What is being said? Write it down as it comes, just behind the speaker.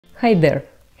Hi there!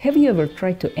 Have you ever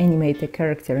tried to animate a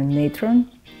character in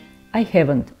Natron? I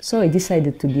haven't, so I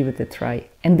decided to give it a try,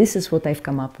 and this is what I've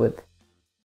come up with.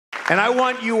 And I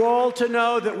want you all to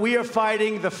know that we are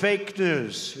fighting the fake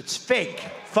news. It's fake,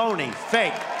 phony,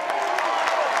 fake.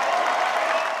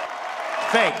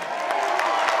 Fake.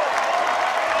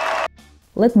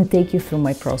 Let me take you through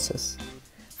my process.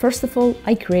 First of all,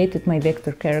 I created my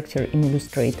vector character in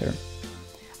Illustrator.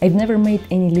 I've never made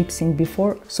any lip sync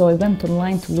before, so I went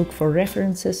online to look for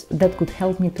references that could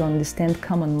help me to understand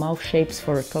common mouth shapes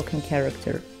for a talking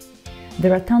character.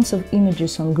 There are tons of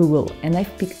images on Google, and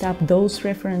I've picked up those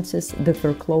references that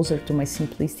were closer to my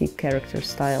simplistic character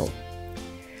style.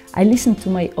 I listened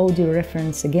to my audio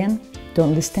reference again to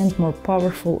understand more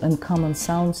powerful and common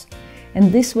sounds,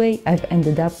 and this way I've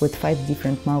ended up with 5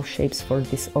 different mouth shapes for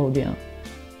this audio.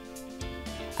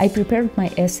 I prepared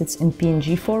my assets in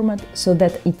PNG format so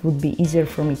that it would be easier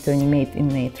for me to animate in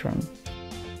Natron.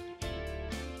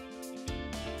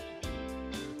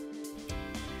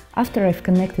 After I've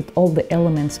connected all the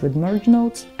elements with merge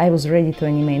nodes, I was ready to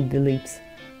animate the lips.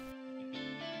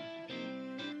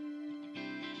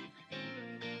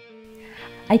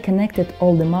 I connected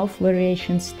all the mouth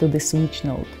variations to the switch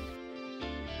node.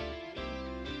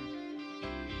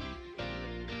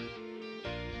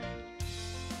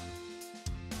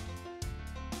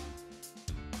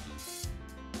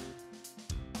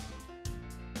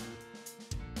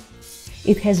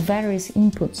 It has various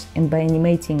inputs, and by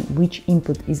animating which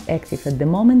input is active at the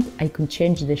moment, I could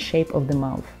change the shape of the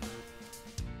mouth.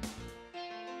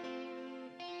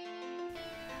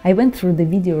 I went through the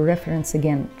video reference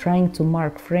again, trying to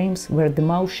mark frames where the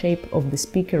mouth shape of the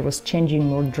speaker was changing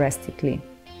more drastically.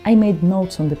 I made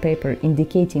notes on the paper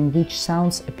indicating which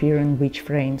sounds appear in which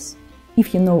frames.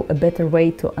 If you know a better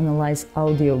way to analyze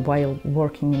audio while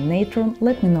working in Natron,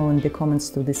 let me know in the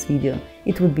comments to this video.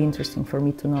 It would be interesting for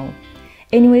me to know.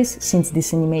 Anyways, since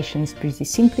this animation is pretty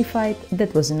simplified,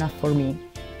 that was enough for me.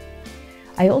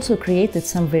 I also created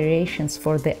some variations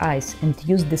for the eyes and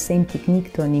used the same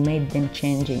technique to animate them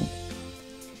changing.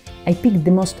 I picked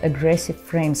the most aggressive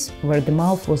frames where the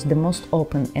mouth was the most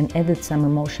open and added some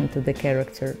emotion to the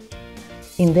character.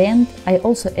 In the end, I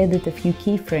also added a few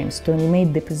keyframes to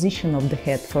animate the position of the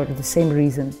head for the same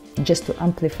reason, just to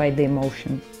amplify the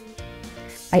emotion.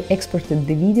 I exported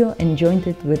the video and joined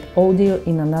it with audio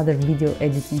in another video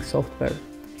editing software.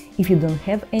 If you don't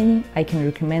have any, I can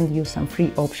recommend you some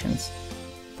free options.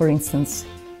 For instance,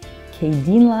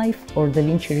 Kdenlive or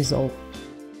DaVinci Resolve.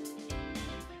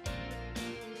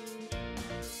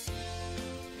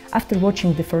 After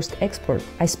watching the first export,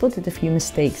 I spotted a few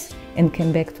mistakes and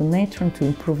came back to Natron to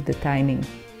improve the timing.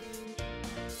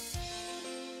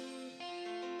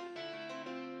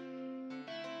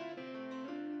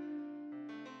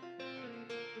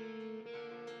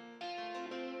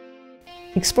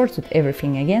 Exported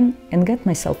everything again and got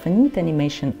myself a neat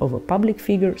animation of a public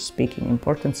figure speaking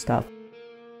important stuff.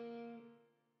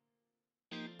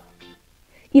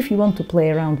 If you want to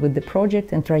play around with the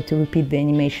project and try to repeat the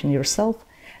animation yourself,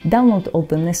 download all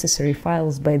the necessary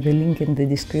files by the link in the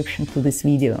description to this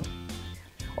video.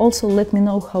 Also, let me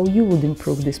know how you would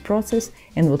improve this process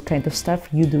and what kind of stuff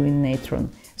you do in Natron,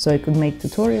 so I could make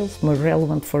tutorials more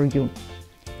relevant for you.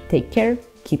 Take care,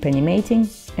 keep animating,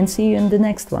 and see you in the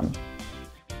next one!